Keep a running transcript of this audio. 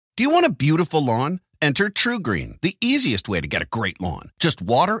Do you want a beautiful lawn? Enter TruGreen, the easiest way to get a great lawn. Just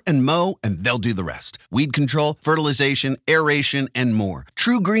water and mow, and they'll do the rest. Weed control, fertilization, aeration, and more.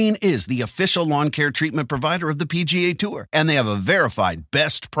 TruGreen is the official lawn care treatment provider of the PGA Tour, and they have a verified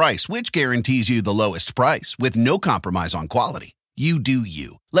best price, which guarantees you the lowest price with no compromise on quality. You do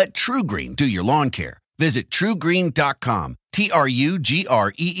you. Let TruGreen do your lawn care. Visit TruGreen.com,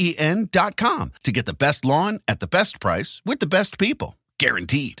 TruGreen.com, to get the best lawn at the best price with the best people.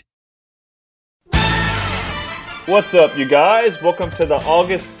 Guaranteed. What's up, you guys? Welcome to the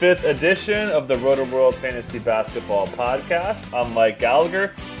August 5th edition of the Roto-World Fantasy Basketball Podcast. I'm Mike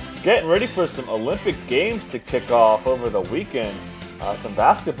Gallagher, getting ready for some Olympic Games to kick off over the weekend. Some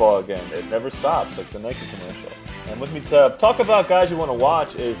basketball again. It never stops, like the Nike commercial. And with me to talk about guys you want to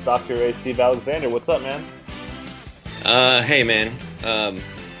watch is Dr. A. Steve Alexander. What's up, man? Hey, man.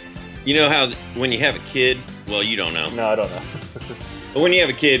 You know how when you have a kid, well, you don't know. No, I don't know. But when you have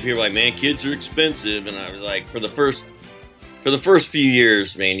a kid, people are like, man, kids are expensive. And I was like, for the first few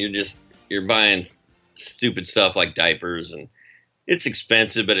years, man, you're buying stupid stuff like diapers, and it's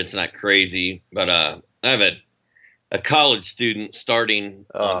expensive, but it's not crazy. But I have a college student starting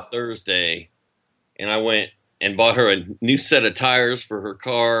on Thursday, and I went and bought her a new set of tires for her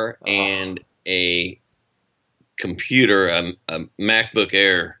car and a computer, a MacBook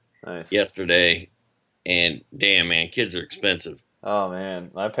Air yesterday. And damn, man, kids are expensive. Oh,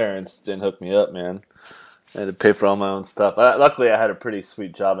 man. My parents didn't hook me up, man. I had to pay for all my own stuff. Luckily, I had a pretty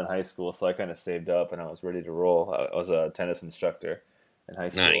sweet job in high school, so I kind of saved up and I was ready to roll. I was a tennis instructor in high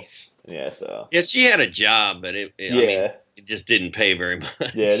school. Nice. Yeah, so. Yeah, she had a job, but I mean, it just didn't pay very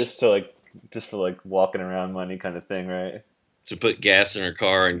much. Yeah, just for walking around money kind of thing, right? To put gas in her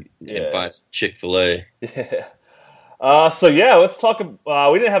car and buy Chick-fil-A. Yeah. Let's talk.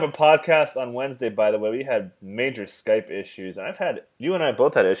 We didn't have a podcast on Wednesday, by the way. We had major Skype issues, and you and I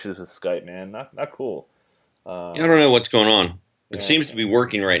both had issues with Skype, man. Not cool. I don't know what's going on. It seems to be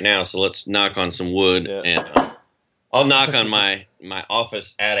working right now, so let's knock on some wood, and I'll knock on my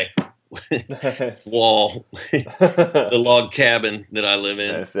office attic wall, the log cabin that I live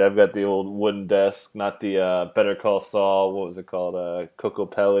in. Nice. I've got the old wooden desk, not the Better Call Saul. What was it called? Coco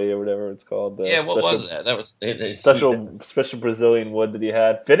Pelli or whatever it's called. What was that? That was special Brazilian wood that he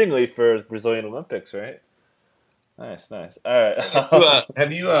had, fittingly for Brazilian Olympics, right? Nice. All right.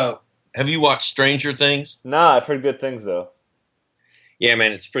 Have you watched Stranger Things? Nah, I've heard good things though. Yeah,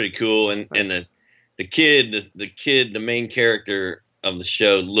 man, it's pretty cool, and the kid, the main character of the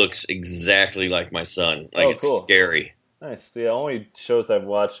show looks exactly like my son. It's cool. Scary. Nice. The only shows I've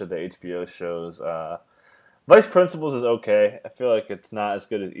watched are the HBO shows. Vice Principals is okay. I feel like it's not as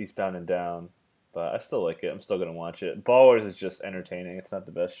good as Eastbound and Down, but I still like it. I'm still going to watch it. Ballers is just entertaining. It's not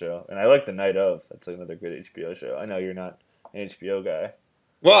the best show. And I like The Night Of. That's another good HBO show. I know you're not an HBO guy.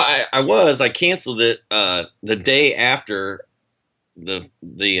 Well, I canceled it the day after the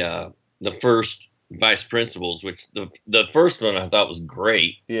first Vice Principals, which the first one I thought was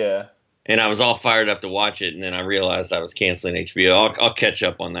great. Yeah. And I was all fired up to watch it, and then I realized I was canceling HBO. I'll catch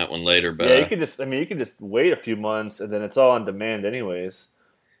up on that one later. But you can just wait a few months, and then it's all on demand anyways.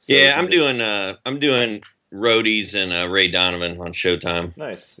 So I'm doing Roadies and Ray Donovan on Showtime.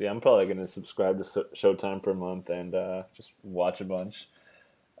 Nice. Yeah, I'm probably going to subscribe to Showtime for a month and just watch a bunch.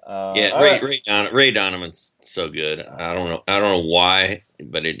 Ray Donovan's so good. I don't know why,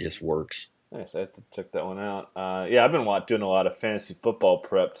 but it just works. Nice. I have to check that one out. I've been doing a lot of fantasy football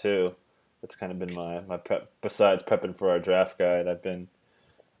prep too. That's kind of been my prep. Besides prepping for our draft guide, I've been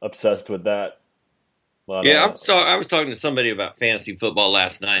obsessed with that. I was talking to somebody about fantasy football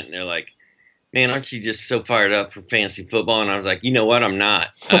last night, and they're like, "Man, aren't you just so fired up for fantasy football?" And I was like, "You know what? I'm not.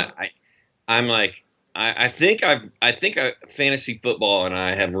 I think fantasy football and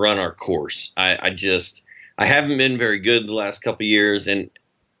I have run our course. I haven't been very good the last couple of years, and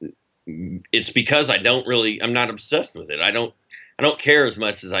it's because I'm not obsessed with it. I don't care as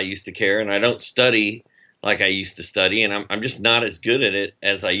much as I used to care, and I don't study like I used to study, and I'm just not as good at it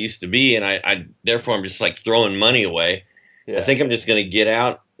as I used to be, and therefore I'm just like throwing money away. Yeah. I think I'm just going to get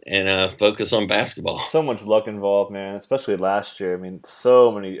out and focus on basketball. So much luck involved, man, especially last year. I mean,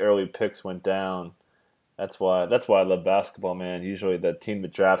 so many early picks went down. That's why I love basketball, man. Usually the team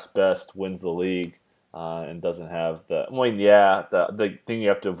that drafts best wins the league and doesn't have the thing you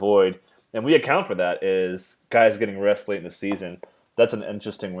have to avoid. And we account for that is guys getting rest late in the season. That's an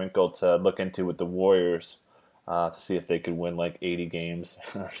interesting wrinkle to look into with the Warriors to see if they could win like 80 games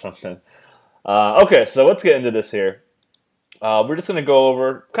or something. Okay, so let's get into this here. We're just going to go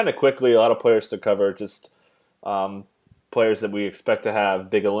over kind of quickly, a lot of players to cover, just players that we expect to have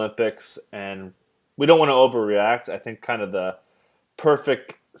big Olympics, and we don't want to overreact. I think kind of the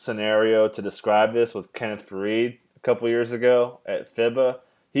perfect scenario to describe this was Kenneth Faried a couple years ago at FIBA.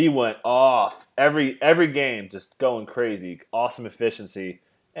 He went off every game, just going crazy, awesome efficiency,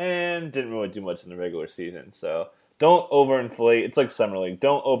 and didn't really do much in the regular season. So don't overinflate. It's like Summer League.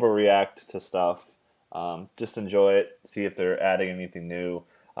 Don't overreact to stuff. Just enjoy it. See if they're adding anything new.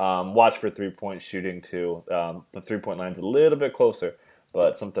 Watch for 3-point shooting too. The 3-point line's a little bit closer,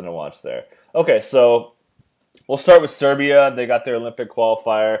 but something to watch there. Okay, so we'll start with Serbia. They got their Olympic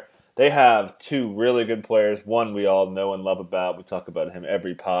qualifier. They have two really good players. One we all know and love about. We talk about him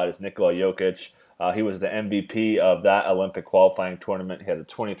every pod is Nikola Jokic. He was the MVP of that Olympic qualifying tournament. He had a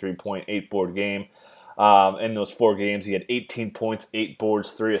 23.8 board game. In those 4 games, he had 18 points, 8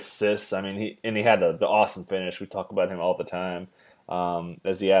 boards, 3 assists. I mean, he had the awesome finish. We talk about him all the time.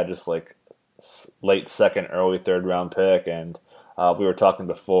 As he had just like late second, early third round pick, and we were talking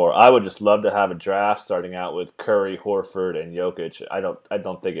before. I would just love to have a draft starting out with Curry, Horford, and Jokic. I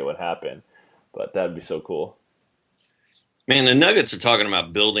don't think it would happen, but that'd be so cool. Man, the Nuggets are talking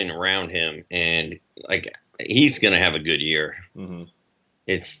about building around him, and like he's going to have a good year. Mm-hmm.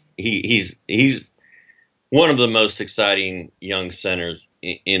 He's one of the most exciting young centers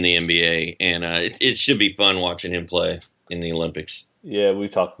in the NBA, and it should be fun watching him play in the Olympics. Yeah,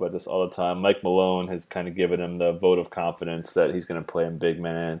 we've talked about this all the time. Mike Malone has kind of given him the vote of confidence that he's going to play in big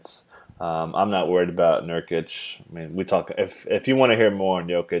minutes. I'm not worried about Nurkic. I mean, we talk. If you want to hear more on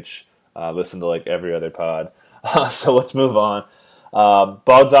Jokic, listen to like every other pod. So let's move on.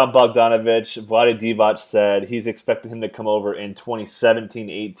 Bogdan Bogdanovic, Vlade Divac said he's expecting him to come over in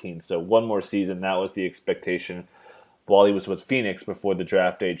 2017-18. So one more season. That was the expectation while he was with Phoenix before the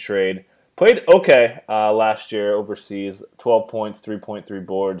draft day trade. Played okay last year overseas. 12 points, 3.3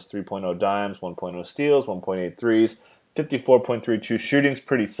 boards, 3.0 dimes, 1.0 steals, 1.8 threes, 54.32 shooting's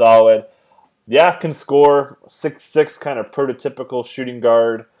pretty solid. Yeah, can score. 6'6", kind of prototypical shooting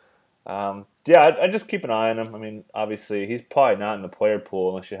guard. I just keep an eye on him. I mean, obviously, he's probably not in the player pool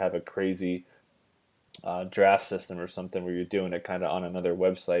unless you have a crazy draft system or something where you're doing it kind of on another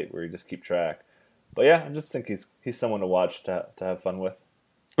website where you just keep track. But yeah, I just think he's someone to watch to have fun with.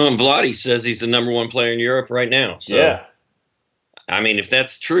 Well, Vlade says he's the number 1 player in Europe right now. So, yeah. I mean, if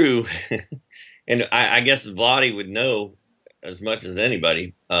that's true, and I guess Vlade would know as much as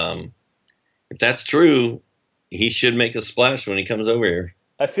anybody. If that's true, he should make a splash when he comes over here.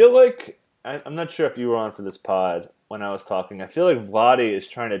 I feel like, I'm not sure if you were on for this pod when I was talking, I feel like Vlade is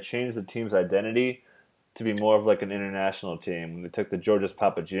trying to change the team's identity to be more of like an international team. When they took the Georgios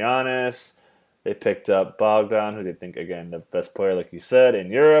Papagiannis, they picked up Bogdan, who they think, again, the best player, like you said,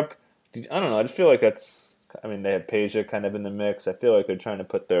 in Europe. I don't know. I just feel like they have Peja kind of in the mix. I feel like they're trying to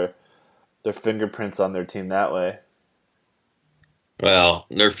put their fingerprints on their team that way. Well,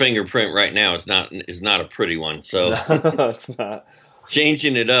 their fingerprint right now is not a pretty one. So No, it's not.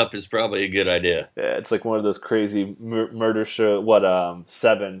 Changing it up is probably a good idea. Yeah, it's like one of those crazy murder show.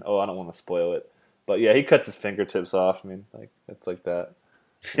 7? Oh, I don't want to spoil it. But yeah, he cuts his fingertips off. I mean, like it's like that.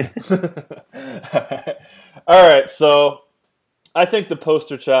 All right, so I think the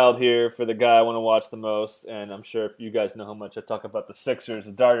poster child here for the guy I want to watch the most, and I'm sure if you guys know how much I talk about the Sixers,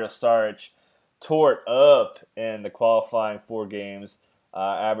 Dario Saric tore it up in the qualifying 4 games,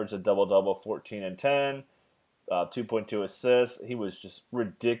 averaged a double-double, 14 and 10, 2.2 assists. He was just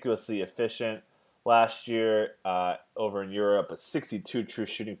ridiculously efficient last year over in Europe. A 62 true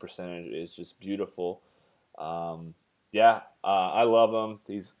shooting percentage is just beautiful. I love him.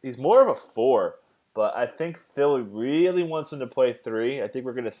 He's more of a 4, but I think Philly really wants him to play 3. I think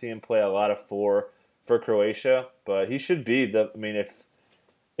we're going to see him play a lot of 4 for Croatia, but he should be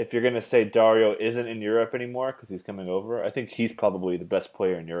if you're going to say Dario isn't in Europe anymore because he's coming over, I think he's probably the best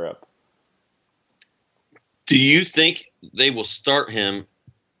player in Europe. Do you think they will start him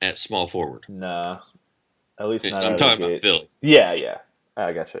at small forward? Nah, at least not. I'm talking about Philly. Yeah.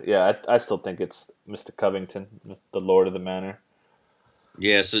 I gotcha. Yeah, I still think it's Mr. Covington, the Lord of the Manor.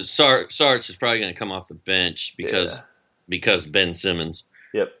 Yeah, so Sarge is probably going to come off the bench because Ben Simmons.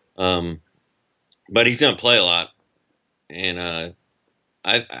 Yep. But he's going to play a lot, and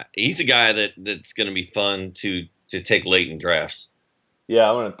he's a guy that's going to be fun to take late in drafts. Yeah,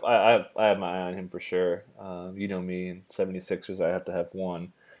 I have my eye on him for sure. You know me, and 76ers, I have to have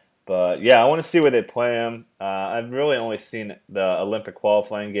one. But yeah, I want to see where they play him. I've really only seen the Olympic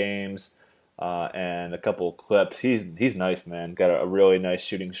qualifying games and a couple clips. He's nice, man. Got a really nice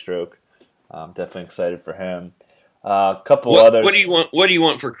shooting stroke. I'm definitely excited for him. Couple others. What do you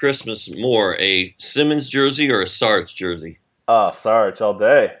want for Christmas more? A Simmons jersey or a Sarge jersey? Sarge all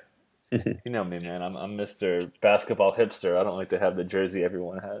day. You know me, man. I'm Mr. Basketball hipster. I don't like to have the jersey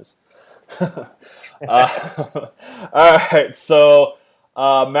everyone has. All right, so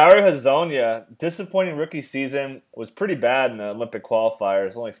Mario Hezonja, disappointing rookie season, was pretty bad in the Olympic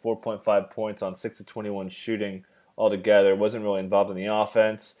qualifiers. Only 4.5 points on 6 of 21 shooting altogether. Wasn't really involved in the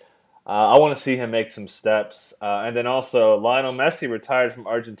offense. I want to see him make some steps. And then also, Lionel Messi retired from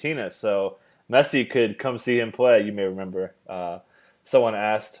Argentina, so Messi could come see him play. You may remember. Someone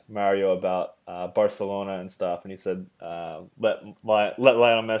asked Mario about Barcelona and stuff, and he said, let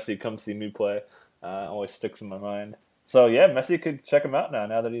Lionel Messi come see me play. Always sticks in my mind. So, yeah, Messi could check him out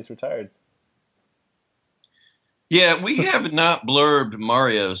now that he's retired. Yeah, we have not blurbed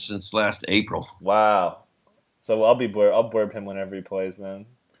Mario since last April. Wow. So I'll blurb him whenever he plays then.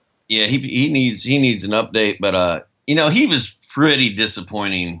 Yeah, he needs an update, but he was pretty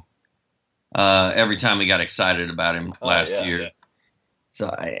disappointing every time we got excited about him last year. Yeah. So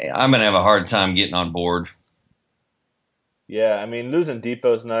I'm gonna have a hard time getting on board. Yeah, I mean, losing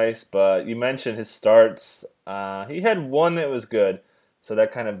Depot's nice, but you mentioned his starts. He had one that was good, so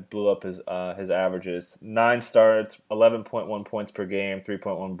that kind of blew up his averages. 9 starts, 11.1 points per game,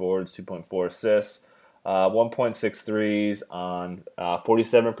 3.1 boards, 2.4 assists, 1.6 threes on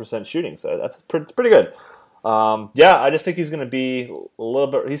 47% shooting. So that's pretty good. I just think he's going to be a little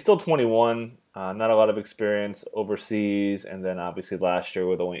bit. He's still 21, not a lot of experience overseas, and then obviously last year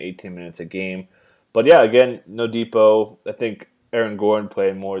with only 18 minutes a game. But yeah, again, no Depot. I think Aaron Gordon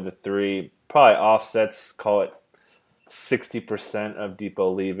played more of the 3. Probably offsets, call it 60% of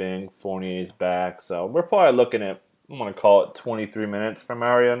Depot leaving. Fournier's back. So we're probably looking at, I want to call it 23 minutes for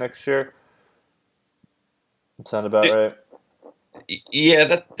Mario next year. Sound about right?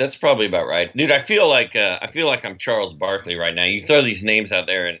 Yeah, that's probably about right, dude. I feel like I'm Charles Barkley right now. You throw these names out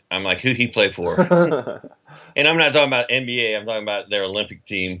there, and I'm like, who he play for? And I'm not talking about NBA. I'm talking about their Olympic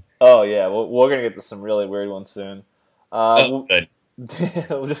team. Oh yeah, we're gonna get to some really weird ones soon. Good.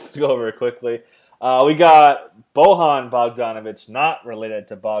 We'll just go over it quickly. We got Bojan Bogdanovic, not related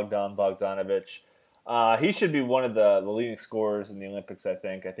to Bogdan Bogdanovic. He should be one of the leading scorers in the Olympics, I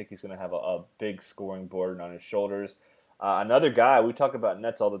think. I think he's going to have a big scoring burden on his shoulders. Another guy, we talk about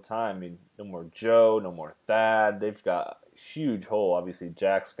Nets all the time. I mean, no more Joe, no more Thad. They've got a huge hole. Obviously,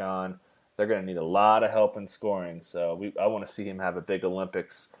 Jack's gone. They're going to need a lot of help in scoring. So I want to see him have a big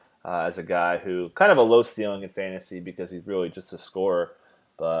Olympics as a guy who kind of a low ceiling in fantasy because he's really just a scorer.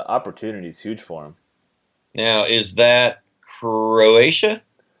 But opportunity is huge for him. Now, is that Croatia?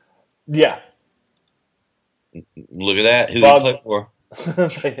 Yeah. Look at that. Who he play for?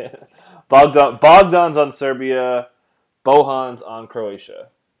 Bogdan's on Serbia. Bohan's on Croatia.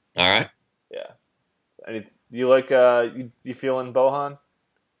 All right. Yeah. You like you feeling Bohan?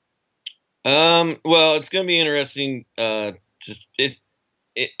 Well, it's going to be interesting. I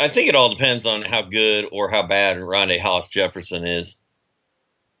think it all depends on how good or how bad Rondae Hollis-Jefferson is.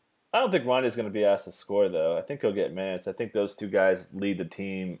 I don't think Rondae's going to be asked to score, though. I think he'll get minutes. I think those two guys lead the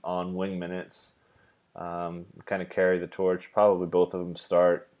team on wing minutes. Kind of carry the torch. Probably both of them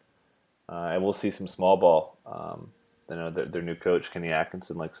start. And we'll see some small ball. Their new coach, Kenny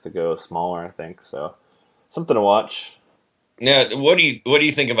Atkinson, likes to go smaller, I think. So something to watch. Now, what do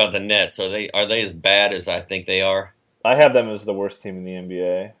you think about the Nets? Are they as bad as I think they are? I have them as the worst team in the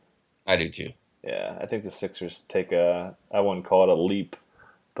NBA. I do too. Yeah, I think the Sixers take I wouldn't call it a leap,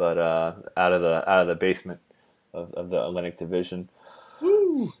 but out of the basement of the Atlantic Division.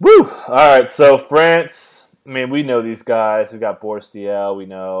 Woo! All right, so France. I mean, we know these guys. We got Boris Diaw.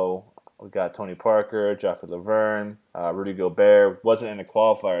 We got Tony Parker, Joffrey Laverne, Rudy Gobert. Wasn't in the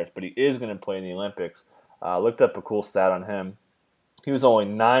qualifiers, but he is going to play in the Olympics. Looked up a cool stat on him. He was only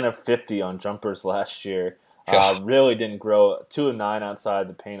 9 of 50 on jumpers last year. Really didn't grow. 2 of 9 outside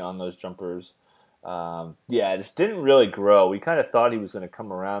the paint on those jumpers. It just didn't really grow. We kind of thought he was going to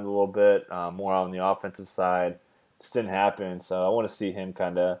come around a little bit, more on the offensive side. Just didn't happen. So I want to see him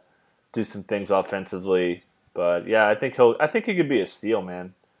kind of do some things offensively. But yeah, I think he could be a steal,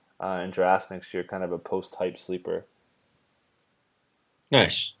 man, in drafts next year. Kind of a post-hype sleeper.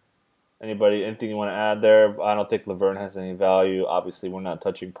 Nice. Anything you want to add there? I don't think Laverne has any value. Obviously, we're not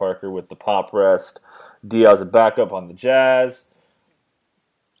touching Parker with the pop rest. Diaw's a backup on the Jazz.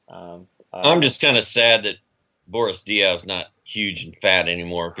 I'm just kind of sad that Boris Diaw's not huge and fat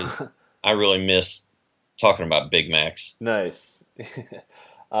anymore because I really miss talking about Big Macs. Nice.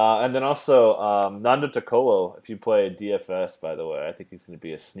 And then also Nando Tocolo, if you play DFS, by the way, I think he's going to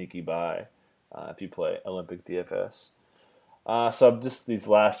be a sneaky buy if you play Olympic DFS. So just these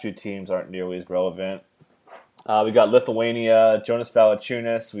last few teams aren't nearly as relevant. We got Lithuania, Jonas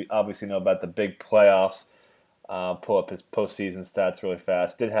Valanciunas. We obviously know about the big playoffs. Pull up his postseason stats really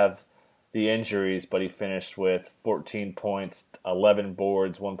fast. Did have the injuries, but he finished with 14 points, 11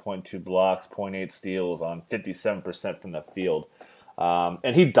 boards, 1.2 blocks, 0.8 steals on 57% from the field.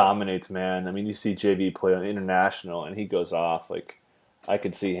 And he dominates, man. I mean, you see JV play on international, and he goes off. Like, I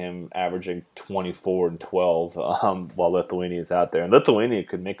could see him averaging 24 and 12 while Lithuania is out there. And Lithuania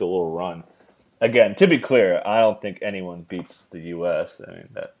could make a little run. Again, to be clear, I don't think anyone beats the U.S. I mean,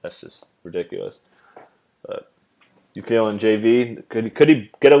 that's just ridiculous. But you feeling JV? Could he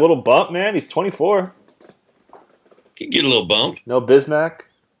get a little bump, man? He's 24. Can get a little bump. No Bismack?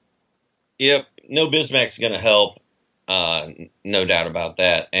 Yep. No Bismack's going to help. No doubt about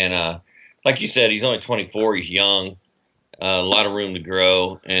that. And like you said, he's only 24. He's young. A lot of room to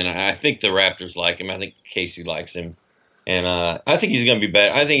grow. And I think the Raptors like him. I think Casey likes him. And I think he's going to be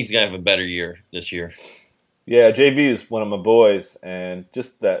better. I think he's going to have a better year this year. Yeah, JV is one of my boys. And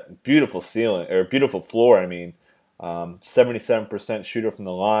just that beautiful ceiling, or beautiful floor, I mean. 77% shooter from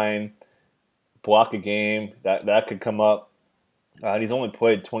the line. Block a game. That could come up. And he's only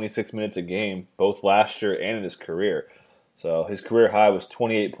played 26 minutes a game, both last year and in his career. So his career high was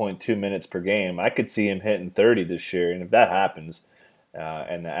 28.2 minutes per game. I could see him hitting 30 this year. And if that happens,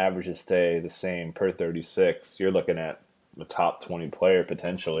 and the averages stay the same per 36, you're looking at a top 20 player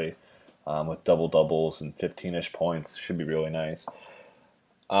potentially with double-doubles and 15-ish points. Should be really nice.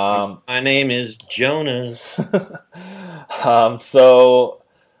 My name is Jonas. The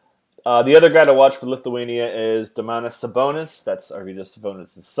other guy to watch for Lithuania is Domantas Sabonis. That's Arvydas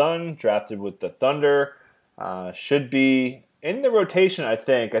Sabonis' son, drafted with the Thunder. Should be in the rotation, I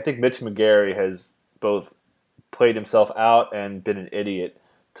think. I think Mitch McGarry has both played himself out and been an idiot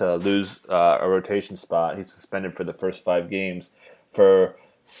to lose a rotation spot. He's suspended for the first 5 games for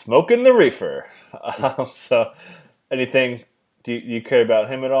smoking the reefer. So, anything, do you care about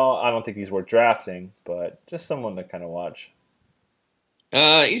him at all? I don't think he's worth drafting, but just someone to kind of watch.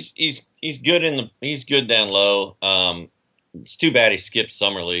 He's good he's good down low. It's too bad he skipped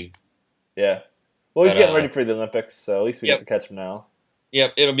summer league. Yeah. Well, he's getting ready for the Olympics, so at least we get to catch him now.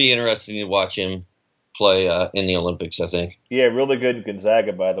 Yep, it'll be interesting to watch him play in the Olympics, I think. Yeah, really good in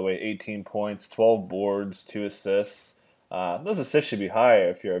Gonzaga, by the way. 18 points, 12 boards, 2 assists. Those assists should be higher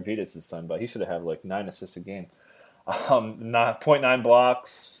if you're Arvydas' son, but he should have like 9 assists a game. 0.9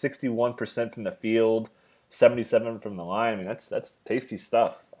 blocks, 61% from the field, 77 from the line. I mean, that's tasty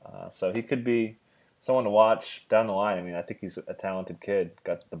stuff. So he could be someone to watch down the line. I mean, I think he's a talented kid.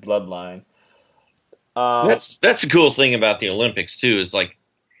 Got the bloodline. That's the cool thing about the Olympics too. Is like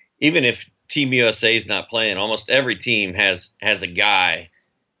even if Team USA is not playing, almost every team has a guy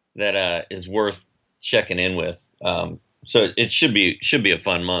that is worth checking in with. So it should be a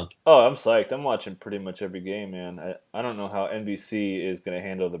fun month. Oh, I'm psyched. I'm watching pretty much every game, man. I don't know how NBC is going to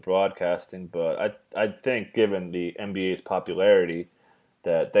handle the broadcasting, but I think given the NBA's popularity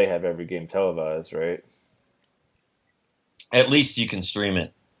that they have every game televised, right? At least you can stream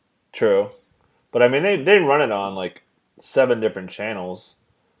it. True. But I mean, they run it on like 7 different channels.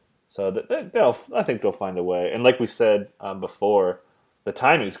 So I think they'll find a way. And like we said before, the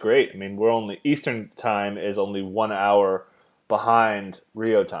timing's great. I mean, Eastern time is only 1 hour behind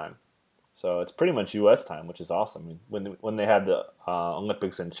Rio time. So it's pretty much U.S. time, which is awesome. I mean, when they had the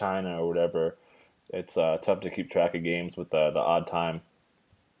Olympics in China or whatever, it's tough to keep track of games with the odd time.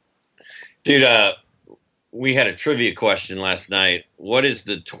 Dude, we had a trivia question last night. What is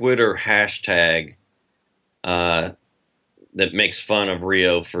the Twitter hashtag that makes fun of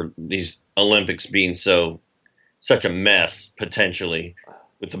Rio for these Olympics being such a mess, potentially,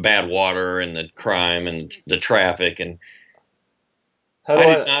 with the bad water and the crime and the traffic? And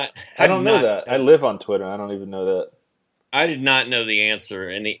I don't know that. I live on Twitter. I don't even know that. I did not know the answer,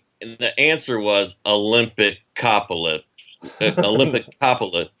 and the answer was Olympic Copolypse. Olympic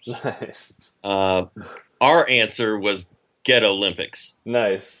Copolypse. Nice. Our answer was Get Olympics.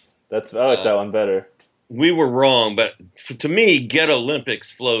 Nice. I like that one better. We were wrong, but to me, Get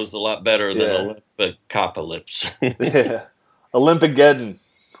Olympics flows a lot better than Olympic Copolypse. Yeah. Olympigeddon.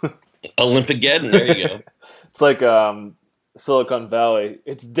 Olympigeddon, there you go. It's like Silicon Valley.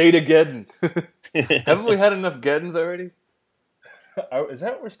 It's Datageddon. Haven't we had enough Geddons already? Is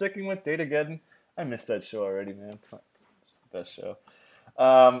that what we're sticking with? Datageddon? I missed that show already, man. It's the best show.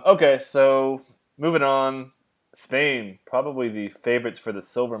 Okay, so moving on. Spain, probably the favorites for the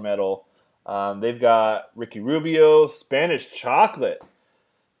silver medal. They've got Ricky Rubio, Spanish chocolate.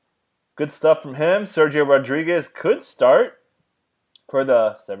 Good stuff from him. Sergio Rodriguez could start for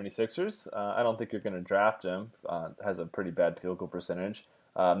the 76ers. I don't think you're going to draft him. Has a pretty bad field goal percentage.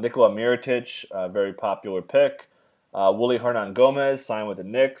 Nikola Mirotic, a very popular pick. Willie Hernan Gomez signed with the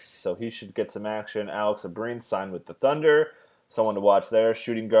Knicks, so he should get some action. Alex Abrines signed with the Thunder. Someone to watch there,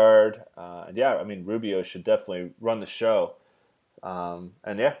 shooting guard. Rubio should definitely run the show.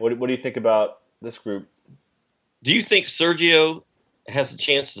 What do you think about this group? Do you think Sergio has a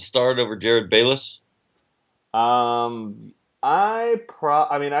chance to start over Jared Bayless? Um, I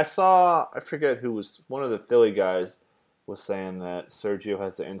mean, I forget who was one of the Philly guys was saying that Sergio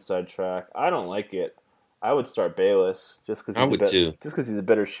has the inside track. I don't like it. I would start Bayless just because I would too. he's a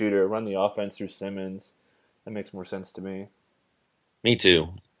better shooter. Run the offense through Simmons. That makes more sense to me. Me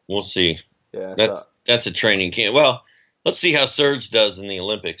too. We'll see. Yeah. So That's a training camp. Well, let's see how Serge does in the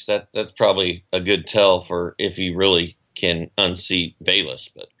Olympics. That's probably a good tell for if he really can unseat Bayless.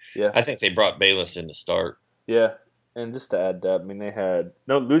 But yeah, I think they brought Bayless in to start. yeah. And just to add depth, I mean, they had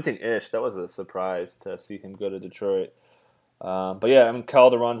no losing Ish. That was a surprise to see him go to Detroit. But yeah, I mean,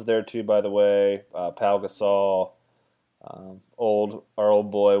 Calderon's there too, by the way. Pau Gasol, our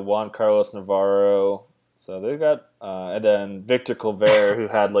old boy Juan Carlos Navarro. So they got, and then Victor Colbert, who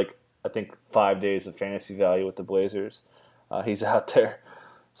had like I think 5 days of fantasy value with the Blazers. He's out there.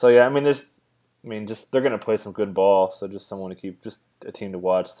 So yeah, I mean, just they're gonna play some good ball. So just someone to keep, just a team to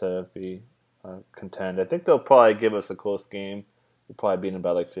watch to be contend. I think they'll probably give us a close game. We'll probably beat them by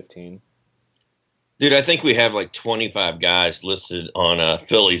like 15. Dude, I think we have like 25 guys listed on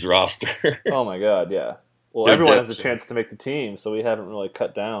Philly's roster. Oh my God, yeah. Well, Their everyone has depth a chance to make the team, so we haven't really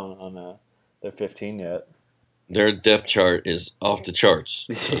cut down on their 15 yet. their depth chart is off the charts.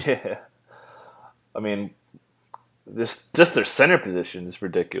 So, Yeah, I mean, just their center position is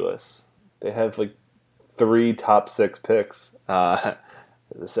ridiculous. They have like 3 top 6 picks at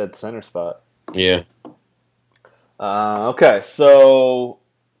center spot. yeah. Okay, so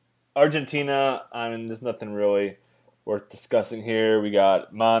Argentina. I mean, there's nothing really worth discussing here. We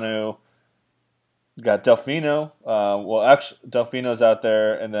got Manu. We got Delfino. Well, actually, Delfino's out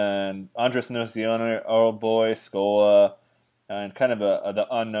there, and then Andres Nocioni, old boy, Scola, and kind of the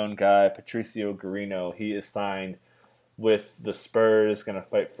unknown guy, Patricio Garino. He is signed with the Spurs, going to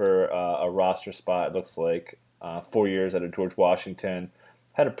fight for a roster spot, it looks like. 4 years out of George Washington.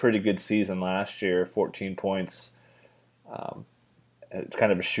 Had a pretty good season last year, 14 points. It's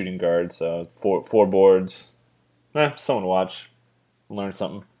kind of a shooting guard, so four boards. Someone to watch, learn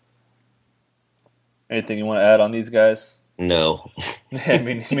something. Anything you want to add on these guys? No. Yeah,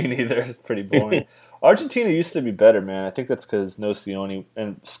 me neither. It's pretty boring. Argentina used to be better, man. I think that's because Nocioni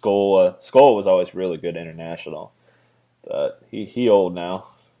and Scola. Scola was always really good international, but he old now.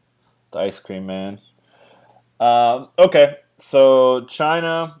 The ice cream man. Okay, so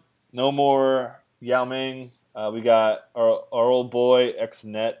China, no more Yao Ming. We got our old boy,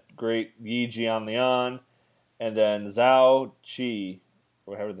 ex-net great Yi Jianlian, and then Zhao Qi,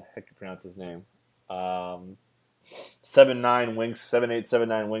 or however the heck you pronounce his name. 7'9" 7'8",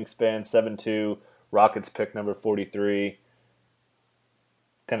 7'9" wingspan, 7'2", Rockets pick number 43.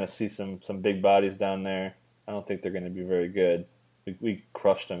 Kind of see some big bodies down there. I don't think they're going to be very good. We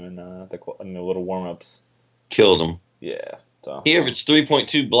crushed them in the little warm-ups. Killed him. Yeah. So He averaged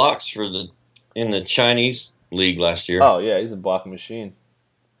 3.2 blocks in the Chinese league last year. Oh yeah, he's a blocking machine.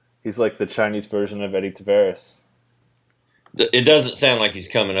 He's like the Chinese version of Eddie Tavares. It doesn't sound like he's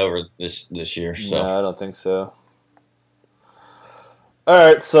coming over this year. So. No, I don't think so. All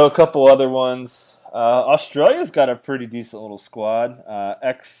right, so a couple other ones. Australia's got a pretty decent little squad.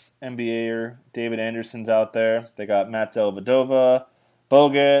 Ex-NBAer David Anderson's out there. They got Matt Dellavedova,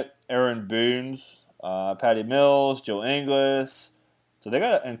 Bogut, Aaron Boones, Patty Mills, Joe Ingles. So they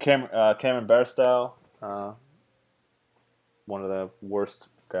got Cameron Barstow, one of the worst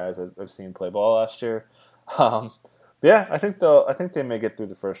guys I've seen play ball last year. Yeah, I think they may get through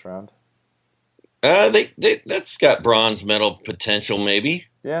the first round. That's got bronze medal potential, maybe.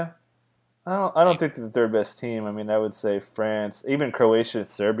 Yeah, I don't think they're the third best team. I mean, I would say France, even Croatia, and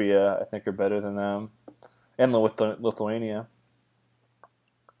Serbia, I think are better than them, and Lithuania,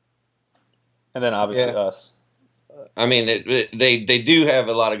 and then obviously us. I mean, they do have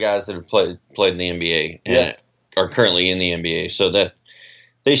a lot of guys that have played in the NBA and are currently in the NBA, so that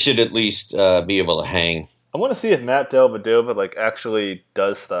they should at least be able to hang. I want to see if Matt Dellavedova like actually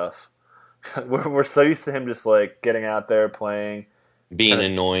does stuff. We're so used to him just like getting out there playing, being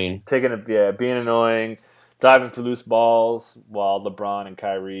annoying, being annoying, diving for loose balls while LeBron and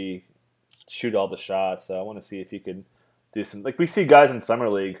Kyrie shoot all the shots. So I want to see if he could do some. Like we see guys in summer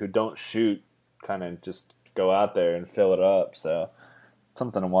league who don't shoot, kind of just go out there and fill it up. So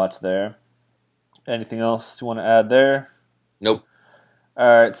something to watch there. Anything else you want to add there? Nope.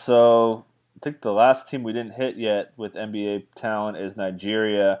 All right, so I think the last team we didn't hit yet with NBA talent is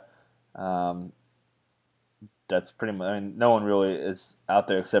Nigeria. That's pretty much. I mean, no one really is out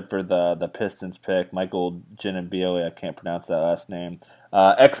there except for the Pistons pick, Michael Ginobili. I can't pronounce that last name.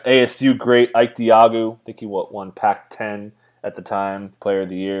 Ex-ASU great Ike Diagu. I think he won Pac-10 at the time, Player of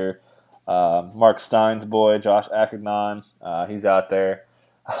the Year. Mark Stein's boy, Josh Akagnon, he's out there.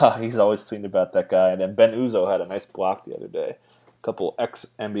 He's always tweeting about that guy. And then Ben Uzo had a nice block the other day. A couple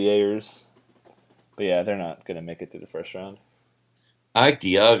ex-NBAers. But yeah, they're not going to make it to the first round. Ike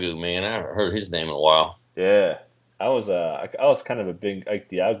Diagu, man, I haven't heard his name in a while. Yeah, I was kind of a big Ike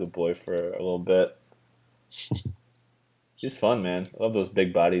Diagu boy for a little bit. He's fun, man. I love those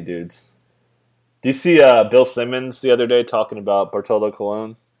big body dudes. Do you see Bill Simmons the other day talking about Bartolo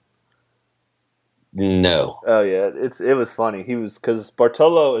Colon? No. Oh yeah, it was funny. He was because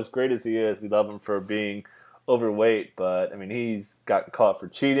Bartolo, as great as he is, we love him for being overweight, but I mean he's got caught for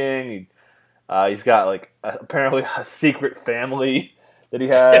cheating. He's got like apparently a secret family that he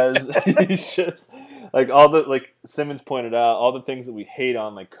has. He's just like Simmons pointed out, all the things that we hate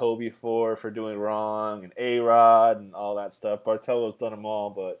on like Kobe for doing wrong and A-Rod and all that stuff. Bartolo's done them all,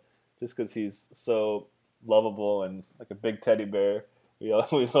 but just because he's so lovable and like a big teddy bear, we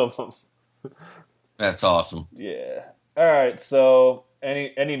love him. That's awesome. Yeah. All right. So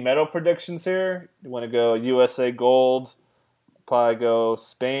any medal predictions here? You want to go USA gold? Probably go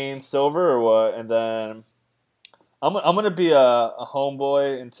Spain silver or what? And then I'm gonna be a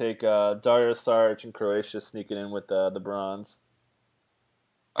homeboy and take Dario Saric and Croatia sneaking in with the bronze.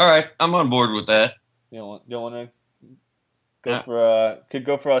 All right, I'm on board with that. You don't want to go could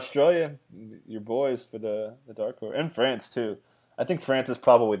go for Australia, your boys for the dark horse, and France too. I think France is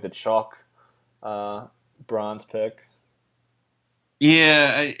probably the chalk bronze pick.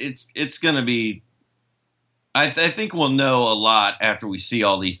 Yeah, it's gonna be. I think we'll know a lot after we see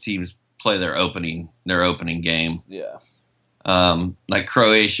all these teams play their opening game. Yeah. Like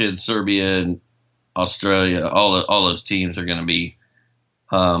Croatia and Serbia and Australia, all those teams are going to be.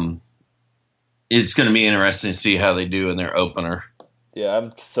 It's going to be interesting to see how they do in their opener. Yeah,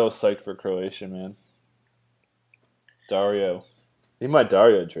 I'm so psyched for Croatia, man. Dario, need my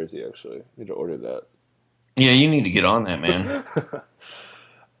Dario jersey actually. I need to order that. Yeah, you need to get on that, man.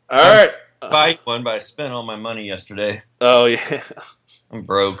 All right. Buy one, but I spent all my money yesterday. Oh yeah, I'm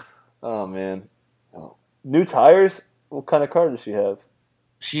broke. Oh man, new tires. What kind of car does she have?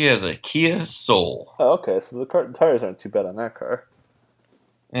 She has a Kia Soul. Oh, okay. So the tires aren't too bad on that car.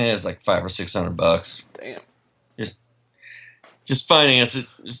 And it's like $500 or $600. Damn. Just finance it.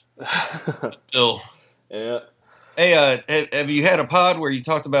 Just bill. Yeah. Hey, have you had a pod where you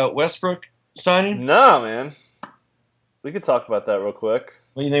talked about Westbrook signing? Nah, man. We could talk about that real quick.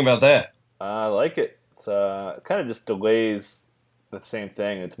 What do you think about that? I like it. It's kind of just delays the same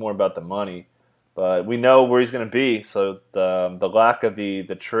thing. It's more about the money, but we know where he's going to be. So the lack of the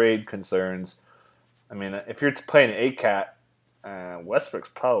trade concerns. I mean, if you're playing an ACAT,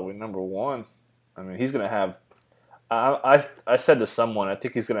 Westbrook's probably number one. I mean, he's going to have. I said to someone, I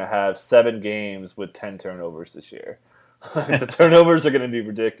think he's going to have 7 games with 10 turnovers this year. The turnovers are going to be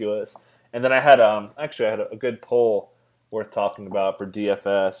ridiculous. And then I had a good poll worth talking about for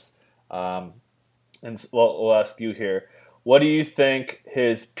DFS. And we'll ask you here. What do you think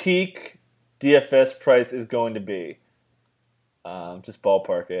his peak DFS price is going to be? Just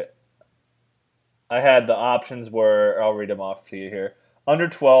ballpark it. I had the options where I'll read them off to you here. Under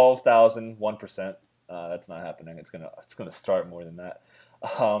 12,000, 1%. That's not happening. It's gonna start more than that.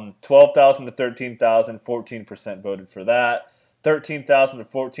 12,000 to 13,000, 14% voted for that. 13,000 to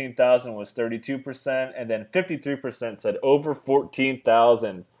 14,000 was 32%, and then 53% said over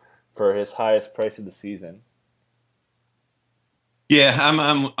 14,000 for his highest price of the season. Yeah, I'm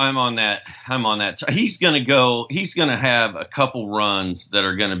on that. I'm on that. He's gonna have a couple runs that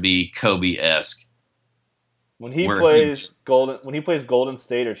are gonna be Kobe-esque. When he plays Golden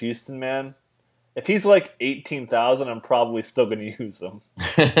State or Houston, man, if he's like 18,000, I'm probably still gonna use him.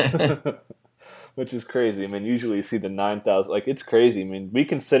 Which is crazy. I mean, usually you see the 9,000. Like, it's crazy. I mean, we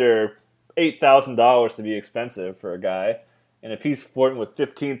consider $8,000 to be expensive for a guy. And if he's flirting with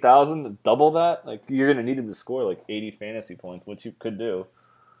 15,000, double that, like, you're going to need him to score like 80 fantasy points, which you could do.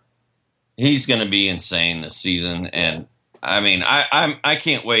 He's going to be insane this season. And, I mean, I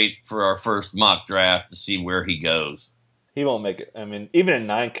can't wait for our first mock draft to see where he goes. He won't make it. I mean, even in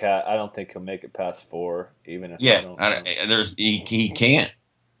 9-cat, I don't think he'll make it past 4, even if he can't.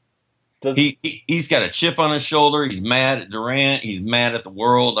 He's got a chip on his shoulder. He's mad at Durant. He's mad at the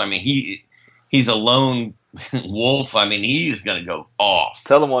world. I mean, he's a lone wolf. I mean, he's going to go off.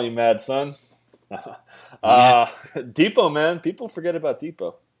 Tell him while you're mad, son. Depot, man. People forget about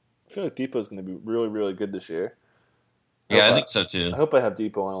Depot. I feel like Depot's going to be really, really good this year. I think so, too. I hope I have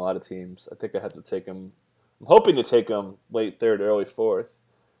Depot on a lot of teams. I think I have to take him. I'm hoping to take him late 3rd, early 4th.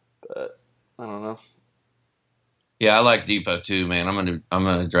 But I don't know. Yeah, I like Depot too, man. I'm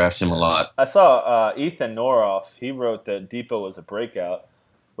gonna draft him a lot. I saw Ethan Noroff. He wrote that Depot was a breakout.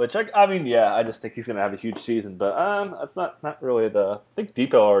 Which I mean, yeah, I just think he's going to have a huge season. But that's not really I think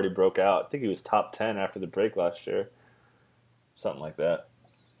Depot already broke out. I think he was top 10 after the break last year, something like that.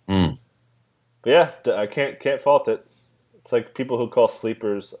 Mm. But yeah, I can't fault it. It's like people who call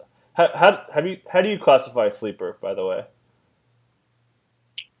sleepers. How do you classify a sleeper? By the way,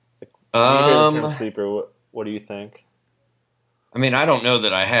 when you hear the term sleeper, what do you think? I mean, I don't know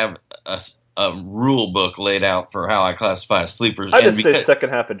that I have a rule book laid out for how I classify sleepers. I just say second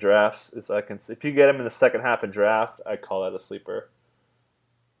half of drafts if you get him in the second half of draft, I call that a sleeper.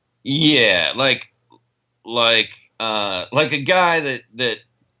 Yeah, like a guy that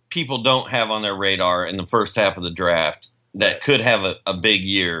people don't have on their radar in the first half of the draft that could have a big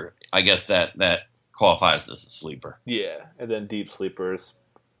year. I guess that qualifies as a sleeper. Yeah, and then deep sleepers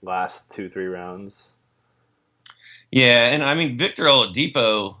last 2-3 rounds. Yeah, and I mean Victor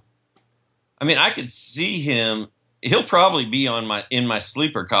Oladipo. I mean, I could see him. He'll probably be in my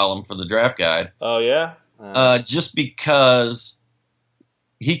sleeper column for the draft guide. Oh yeah, just because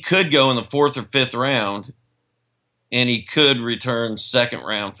he could go in the 4th or 5th round, and he could return 2nd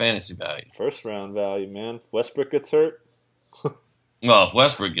round fantasy value. 1st round value, man. If Westbrook gets hurt. Well, if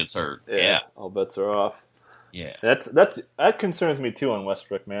Westbrook gets hurt, yeah, all bets are off. Yeah, that concerns me too on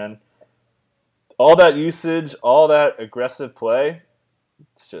Westbrook, man. All that usage, all that aggressive play,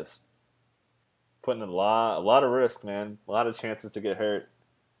 it's just putting a lot of risk, man. A lot of chances to get hurt.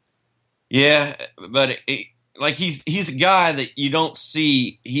 Yeah, but he's a guy that you don't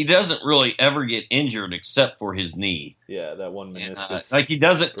see. He doesn't really ever get injured except for his knee. Yeah, that one meniscus. Like he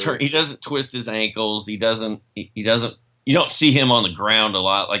doesn't twist his ankles. He doesn't. You don't see him on the ground a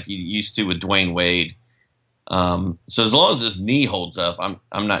lot like you used to with Dwayne Wade. So as long as his knee holds up,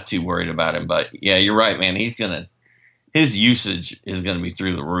 I'm not too worried about him. But yeah, you're right, man. His usage is gonna be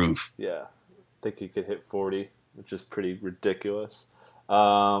through the roof. Yeah, I think he could hit 40, which is pretty ridiculous.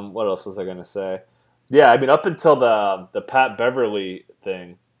 What else was I gonna say? Yeah, I mean, up until the Pat Beverly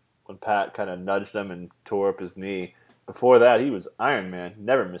thing, when Pat kind of nudged him and tore up his knee. Before that, he was Iron Man.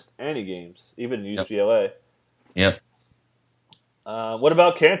 Never missed any games, even in UCLA. Yep. What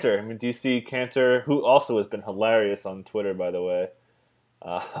about Cantor? I mean, do you see Cantor, who also has been hilarious on Twitter, by the way?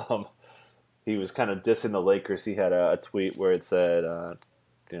 He was kind of dissing the Lakers. He had a tweet where it said,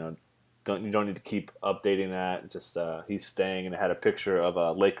 you don't need to keep updating that. Just he's staying, and it had a picture of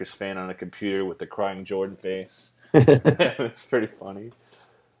a Lakers fan on a computer with the crying Jordan face. It's pretty funny.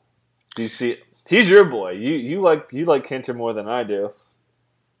 Do you see? He's your boy. You like Cantor more than I do.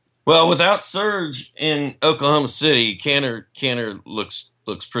 Well, without Serge in Oklahoma City, Cantor looks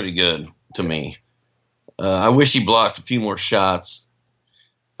pretty good to me. I wish he blocked a few more shots,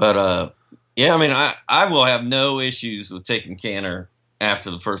 but yeah, I mean, I will have no issues with taking Cantor after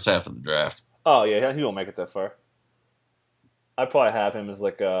the first half of the draft. Oh yeah, he won't make it that far. I'd probably have him as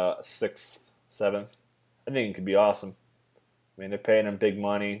like a 6th, 7th. I think it could be awesome. I mean, they're paying him big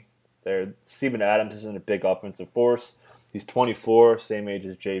money. Steven Adams isn't a big offensive force. He's 24, same age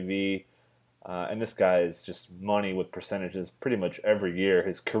as JV. And this guy is just money with percentages pretty much every year.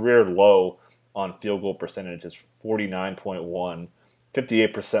 His career low on field goal percentage is 49.1,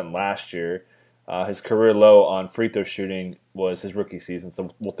 58% last year. His career low on free throw shooting was his rookie season,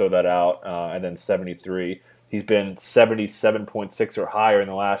 so we'll throw that out, and then 73. He's been 77.6 or higher in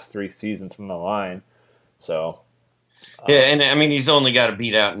the last 3 seasons from the line. So... yeah, and I mean, he's only got to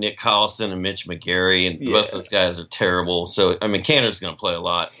beat out Nick Collison and Mitch McGary, and both those guys are terrible. So, I mean, Cantor's going to play a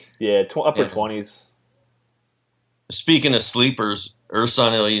lot. Yeah, upper 20s. Speaking of sleepers,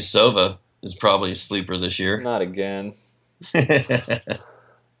 Ersan Ilyasova is probably a sleeper this year. Not again.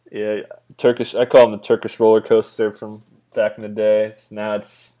 Yeah, Turkish. I call him the Turkish roller coaster from back in the day. Now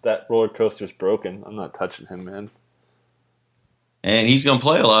that roller coaster's broken. I'm not touching him, man. And he's going to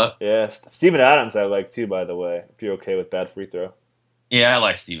play a lot. Yeah, Steven Adams I like too, by the way, if you're okay with bad free throw. Yeah, I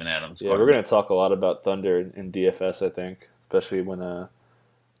like Steven Adams. Yeah, we're going to talk a lot about Thunder in DFS, I think, especially when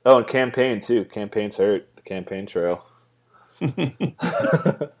and Campaign too. Campaign's hurt. The Campaign trail.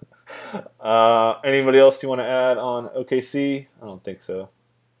 Anybody else you want to add on OKC? I don't think so.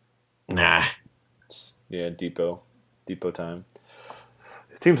 Nah. Yeah, Depot time.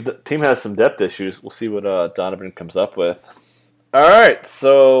 The team has some depth issues. We'll see what Donovan comes up with. All right,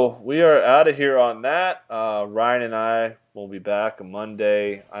 so we are out of here on that. Ryan and I will be back on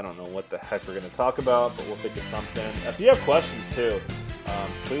Monday. I don't know what the heck we're going to talk about, but we'll think of something. If you have questions, too,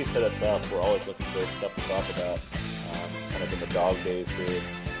 please hit us up. We're always looking for stuff to talk about, kind of in the dog days here.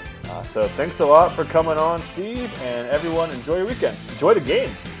 So thanks a lot for coming on, Steve, and everyone, enjoy your weekend. Enjoy the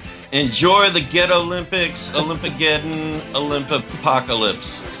games. Enjoy the Get Olympics, Olympigeddon,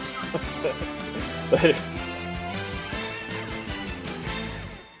 Olympocalypse. Later.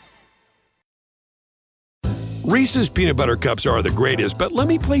 Reese's Peanut Butter Cups are the greatest, but let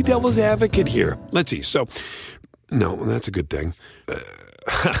me play devil's advocate here. Let's see. So, no, that's a good thing.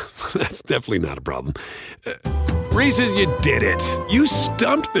 That's definitely not a problem. Reese's, you did it. You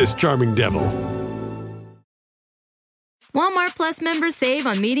stumped this charming devil. Walmart Plus members save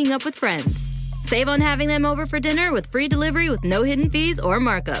on meeting up with friends. Save on having them over for dinner with free delivery with no hidden fees or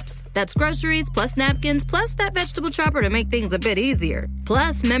markups. That's groceries, plus napkins, plus that vegetable chopper to make things a bit easier.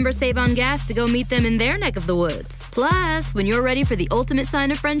 Plus, members save on gas to go meet them in their neck of the woods. Plus, when you're ready for the ultimate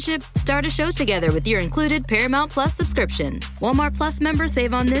sign of friendship, start a show together with your included Paramount Plus subscription. Walmart Plus members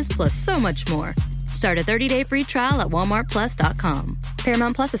save on this plus so much more. Start a 30-day free trial at walmartplus.com.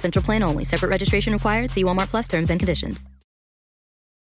 Paramount Plus Essential Plan only. Separate registration required. See Walmart Plus terms and conditions.